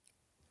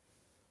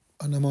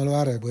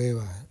Onamolware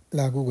bwewa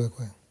la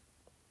gugwekwe.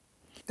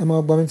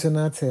 Ema gbamite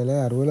na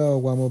tele arwela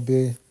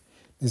ogwamobe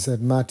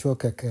ised matio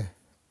keke.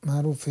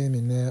 Maru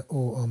femi ne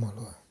o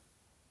omolwa.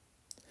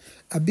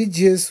 Abi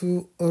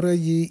Jesu ore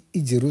yi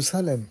I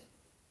Jerusalem.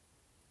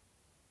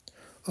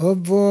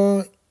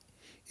 Ovo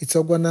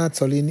itogwa na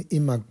tolin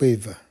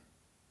imagbeva.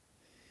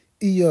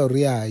 Iyo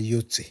ria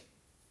yote.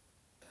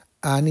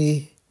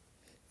 Ani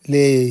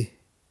le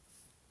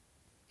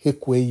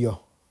hekweyo.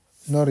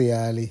 No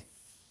reali.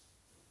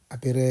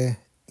 Abire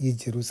yi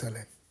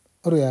Jerusalem.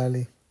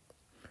 Reali.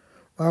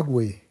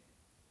 Wagwe.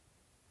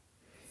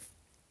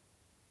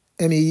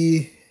 Emi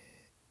yi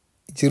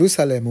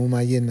Jerusalem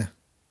umayena.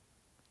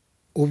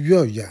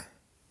 Obyoya.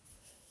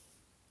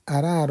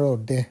 Araro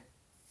de.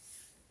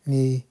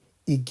 Ni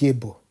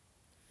igebo.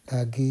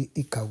 Agi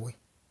ikawe.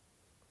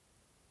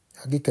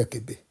 Agi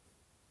kekebe.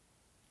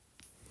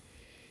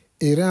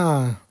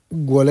 Ira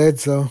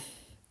gwolezo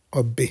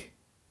obe.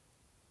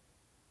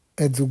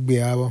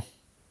 Edzugbe abo.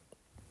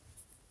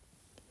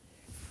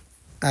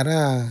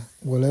 Ara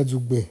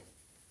gwolezo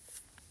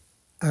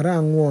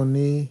Ara nwo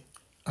ni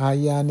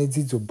aya ne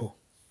zizobo.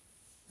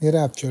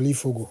 Nira apcholi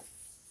fogo.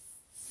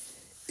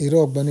 Ira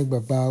ogbani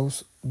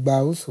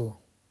gbauso.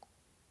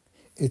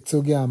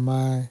 Etoge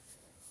ama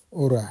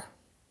ora.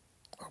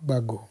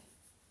 Ogbago.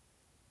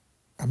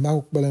 Ama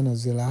ukpele no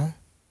zila.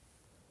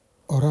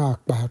 Ora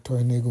akpa ato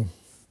enegu.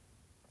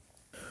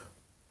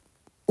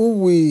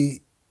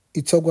 Uwi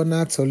itogwa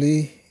na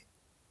toli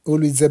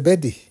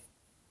Olizabedi.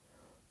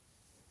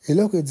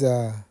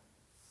 Elokeza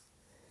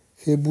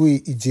hebui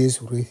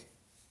Ijesu re.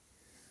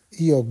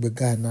 Iyo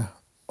gbegana.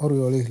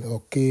 Oriole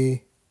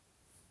oke.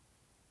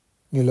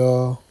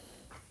 Nilo.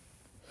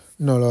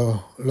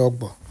 Nolo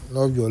logbo.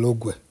 Lobyo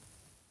logwe.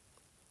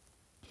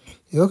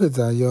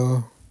 Elokeza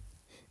yo.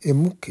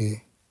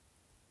 Emuke.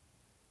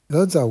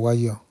 Loza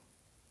wayo.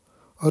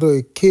 Oro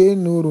eke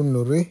nuru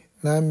nure.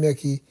 Na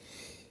miaki.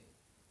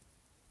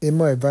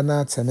 Emo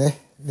evana tene.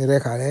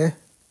 Nirekale.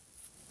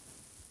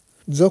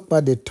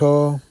 Zokpa de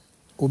to.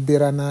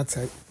 Ubira na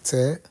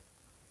te.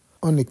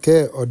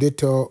 Onike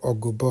odeto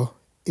ogubo.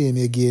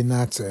 Emegi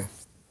na te.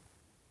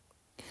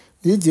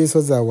 Di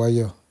Jesu za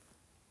wayo.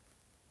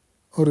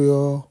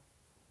 Orio.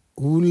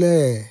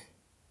 Ule.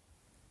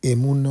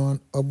 Emunon.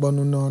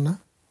 Ogbonu nona.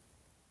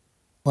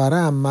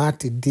 Wara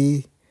amati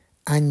di.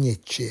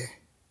 Anyeche.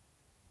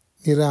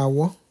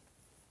 Nirawo.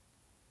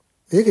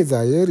 Eke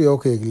za yeri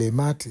oke egle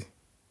mati.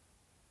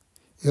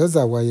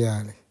 Yoza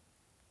wayale.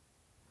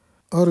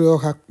 Orio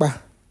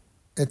hakpa.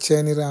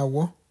 Eche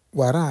nirawo.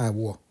 Wara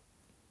awo.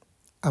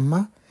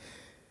 Ama.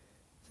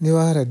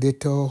 Niwara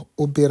deto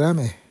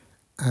obirame.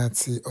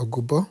 Ati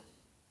ogubo.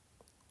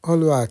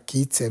 Olu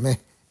kiteme.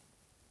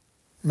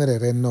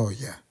 Merere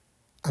noya.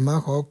 Ama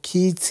ho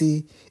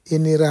kiti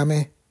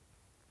enirame.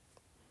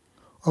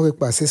 Owe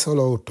pase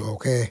solo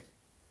utoke.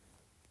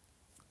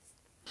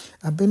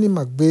 Abeni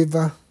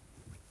magbeva.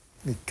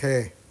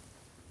 Nike.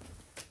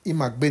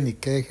 Imagbe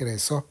nike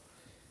kreso.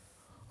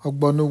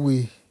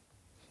 Ogbonuwi.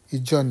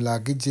 John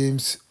lagi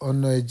James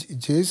ono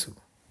Jesu.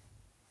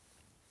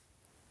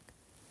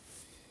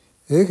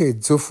 Eke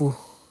zofu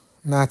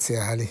nati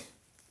ali.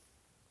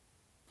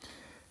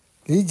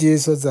 Li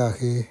Jesu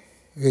zake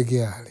vegi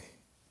ali.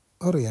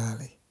 Ori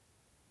ali.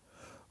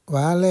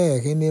 Wale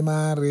eke ne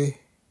mare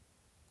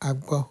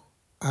agbo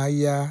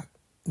aya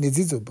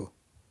nezizobo.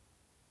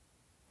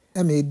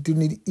 Eme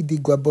eduni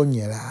idigwa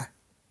bonyela.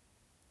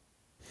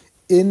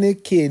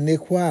 Eneke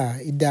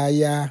nekwa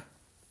idaya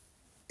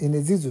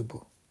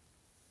enezizobo.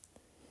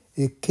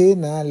 Eke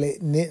na le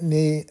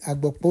ne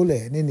agbo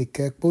pole ne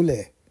nike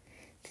pole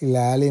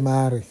kila ale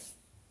mare.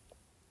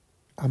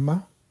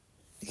 Ama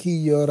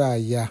hiyora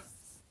ya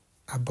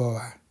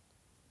aboa.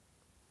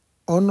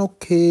 Ono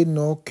ke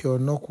no kyo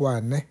no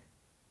kwane.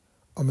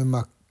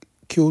 Omema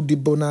kyo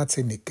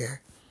dibonate nike.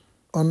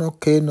 Ono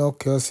ke no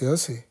kyo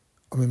ose.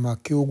 Omema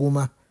kyo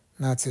guma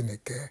nate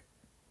nike.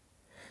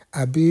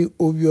 Abi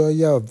obyo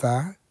ya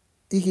ova.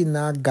 Iki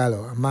na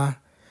galo ama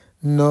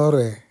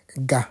nore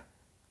ga.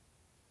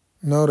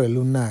 Nore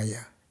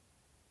lunaya.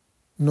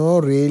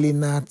 Nore eli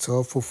na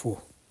to fufu.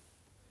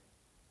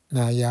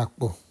 Na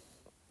yakpo.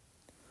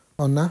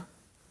 Ona.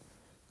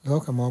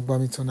 Loka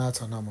mwagbamitona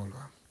atona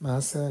mulwa.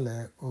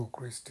 Masele o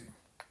Christi.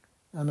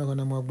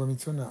 Anogona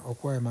mwagbamitona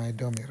okwa ema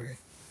edomire.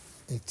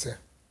 Ite.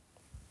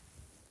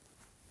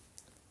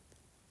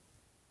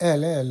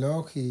 Ele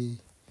loki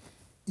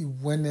I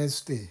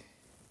Wednesday.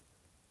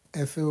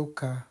 Efe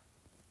uka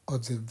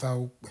odzeva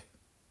ukpe.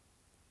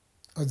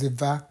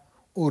 Odzeva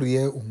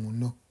orie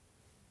umuno.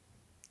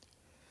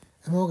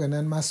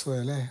 Emogenen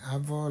maswele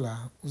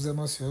avola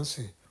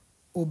uzemosiosi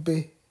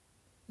obe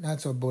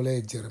nato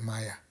bole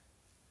Jeremiah.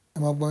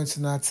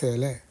 Emogbamitona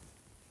tele.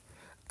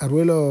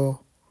 Arwelo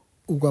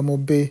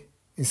ugwamobe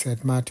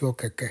ised matio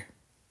keke.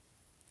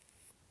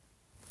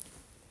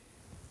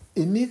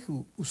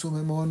 Eniku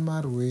usomemon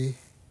marwe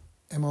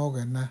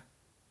emogena.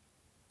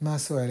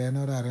 Maso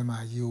eleno rare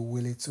ma yo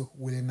wele to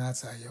wele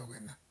nata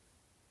yogena.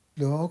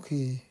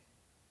 Loki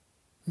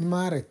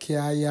nimare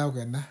kia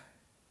yogena.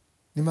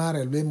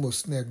 Nimare lwe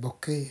mosne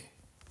boke.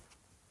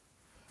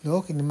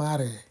 lo ki ni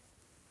mare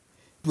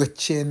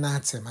dweche na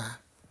tema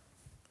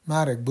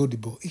mare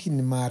gbodibo iki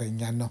ni mare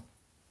nyano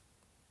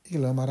iki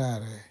lo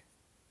marare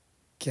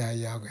ki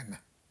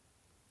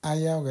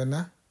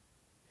ayawgena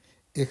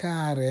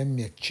ikare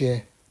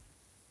mieche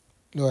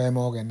lo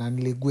emogena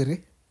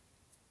nlegwere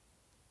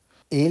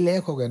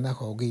ele kogena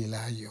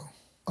kogila yo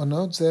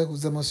ono ze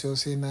kuzemosio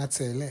si na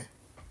tele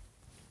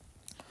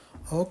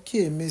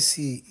okie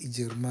mesi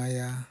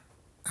Jeremiah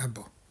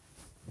abo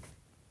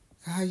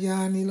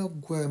aya ni lo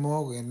gwe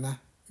mogena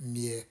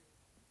mie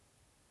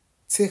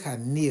teka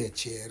nie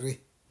chere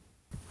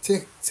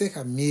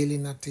teka mieli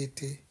na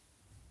tete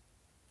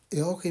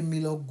e oke mi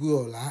lo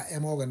gwe la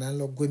emogena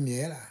lo gwe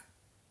miela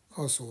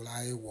koso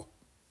la ewo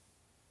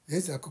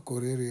Etsako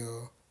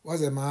korerio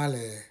waze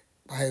male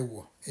pa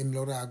ewo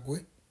emlora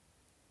gwe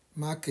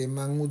ma ke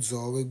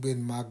manguzo wegbe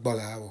ma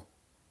gbola wo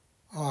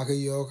o ake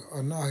yo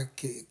ono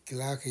ke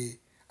kilake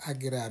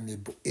agira mi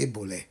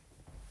ebole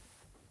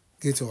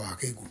geto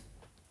akegu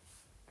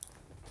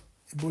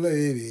ebole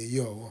ebe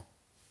yo wo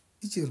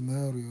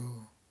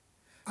Jeremiah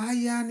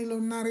aya ni lo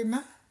narina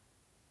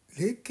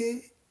leke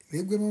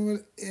legwe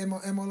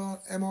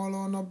emolo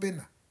no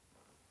bena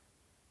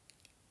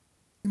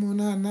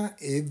imonana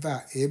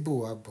eva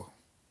ebo abo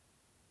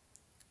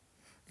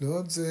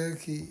lo ze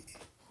ki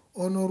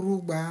ono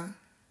rugba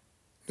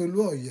lo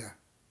loya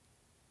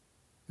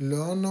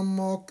lo no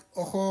mo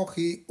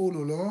ohoki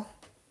ulolo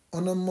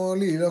ono mo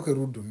li lo ke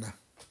ruduna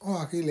o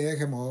akile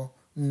ke mo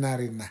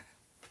narina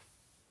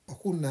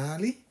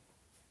okunali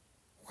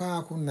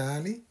kwa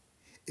kunali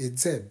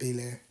eze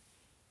bele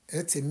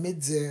eti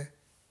medze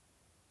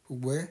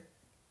ugwe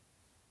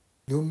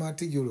lo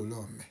mati yolo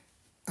lo me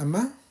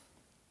ama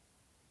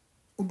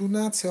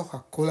udunati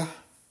okakola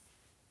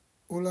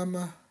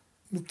ulama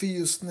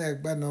nupiyo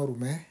snag ba na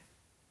rume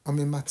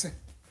ome mate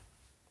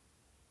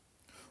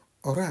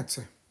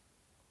orate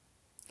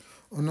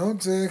ono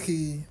ze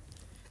ki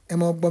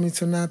emo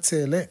gbomituna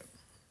tele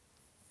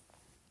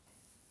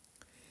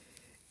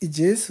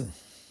Jesu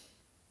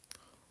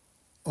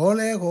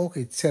ole go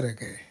ke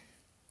tsereke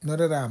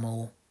nodera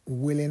mo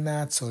wele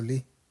na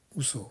tsoli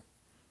uso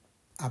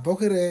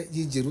abokere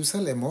ji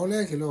Jerusalem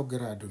ole ke lo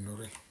grado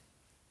nore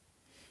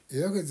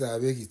yo ke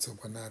zabe ki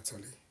tsopa na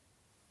tsoli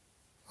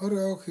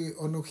ore oke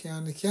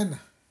onokiani kiana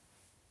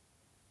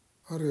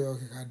ore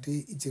oke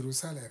kadi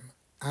Jerusalem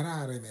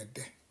arare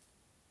mede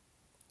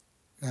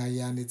na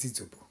yani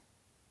titopo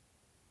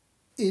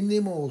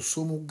enemo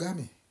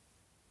somugami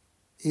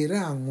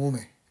era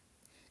ngume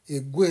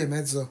egwe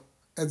mezo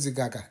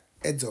edzigaga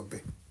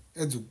edzobe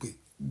edzugbe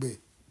gbe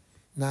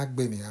na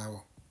gbe mi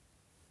awo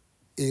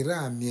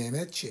era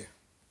miemeche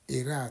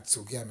era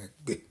tsogiame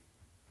gbe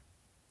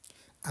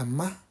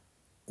ama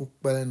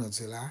ukpele no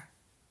zela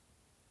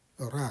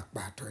ora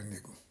pato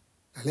enego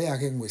ale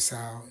yake ngwesa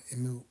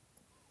emi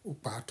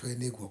upato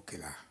enego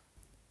kila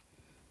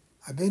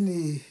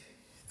abeni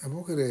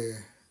abokere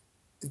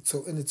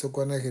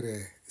itsokwana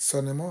kere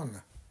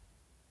sonemona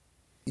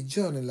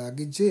John la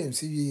gi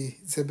James yi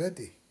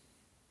Zebedi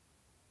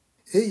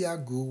ya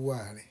go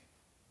wale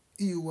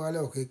wale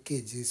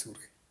okeke Jesu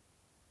re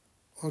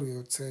ori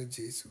otse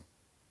Jesu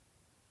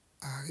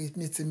ari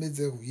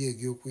mitemeze uye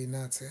gi okwu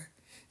inate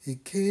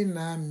ike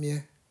na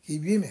mie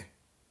ibime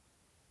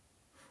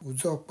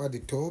uzo pa de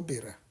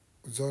tobera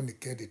uzo ni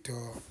ke de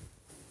to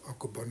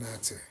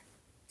okubonate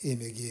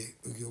imegi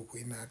ugi okwu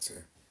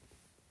inate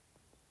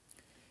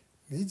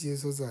ni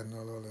Jesu za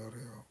no lolo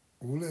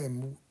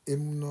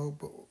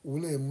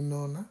ule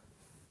emunona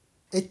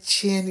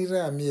echeni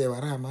ra mie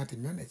wara mati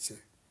mioneche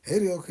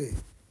eri okay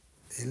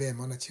ele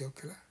mona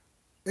chiokela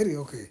eri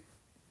okay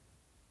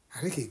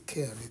arike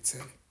ke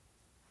anitel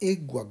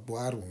egwagbo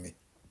arumi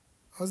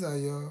oza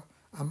yo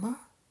ama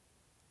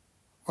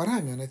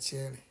wara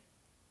mioneche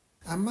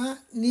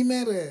ama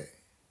nimere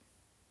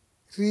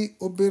ri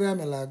obera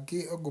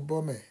melagi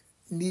ogubome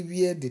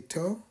nibie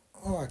dito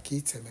o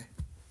akiteme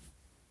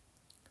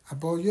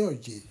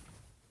aboyoje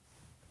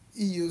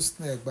iyo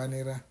snake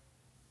banera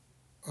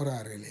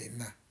ora rele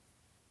na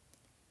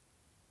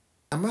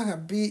ama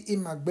habi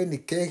imagbe ni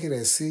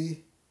kehire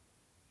si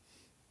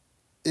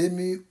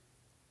emi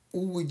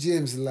uwu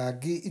James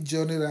lagi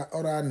ijonira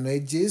ora no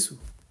Jesu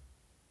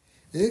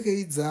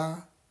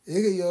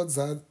ege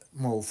yoza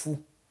mofu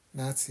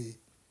nati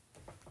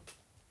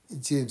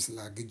James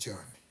lagi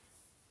John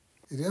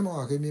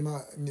iremo ake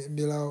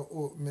mila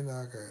o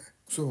menaka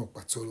so mo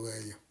patolo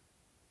eyo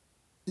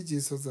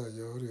Jesu za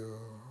yo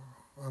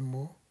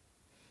amo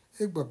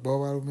egbagbo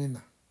wa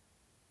rumina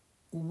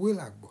uwe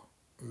lagbo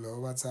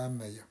lo wa ta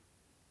meyo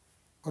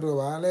oro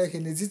wa le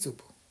kini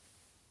titopo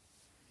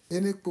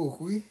ene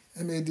pokui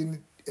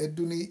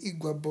eduni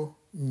igwabo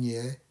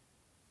nye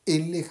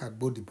ele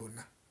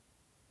kagbodibona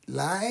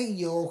la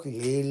yo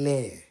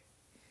lele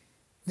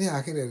ni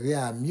akere ri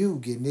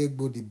amiuge ne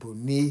gbodibo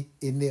ni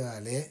ene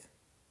ale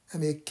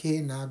ame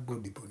ke na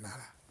gbodibona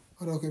la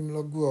oro ke mi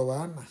lo gbo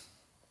wa na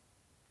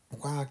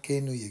kwa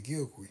ke no yegi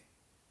okui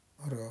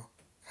oro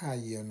ha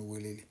ye no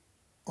welele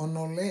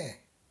onole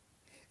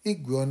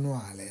igwe onu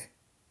ale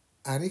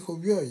ariko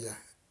bioya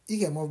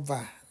ige mo va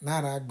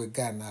nara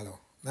gbega nalo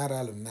nara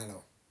alu nalo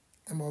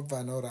emo va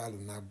nora alu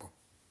nagbo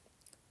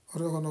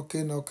oro no ke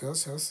no ke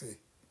ose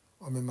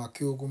o me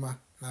make oguma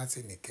na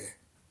tinike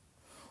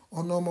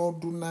ono mo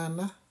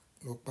dunana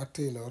lo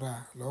pate lora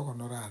lo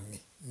honora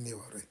ni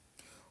ore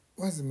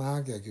wazi ma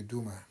ga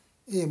giduma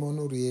e mo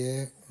no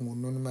rie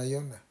ngunu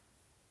mayona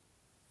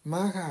ma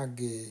ha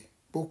ge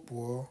popo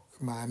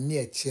ma mi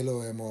echelo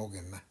e mo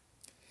gena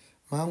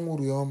ma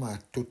ngurio ma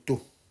toto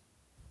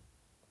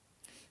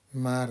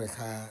ma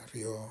reha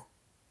rio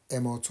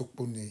emo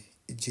tukpuni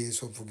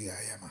Jesu vugi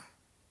ayama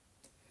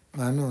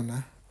ma nona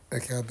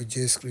eka bi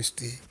Jesus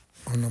Christi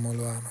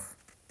onomolo ama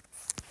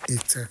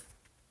ite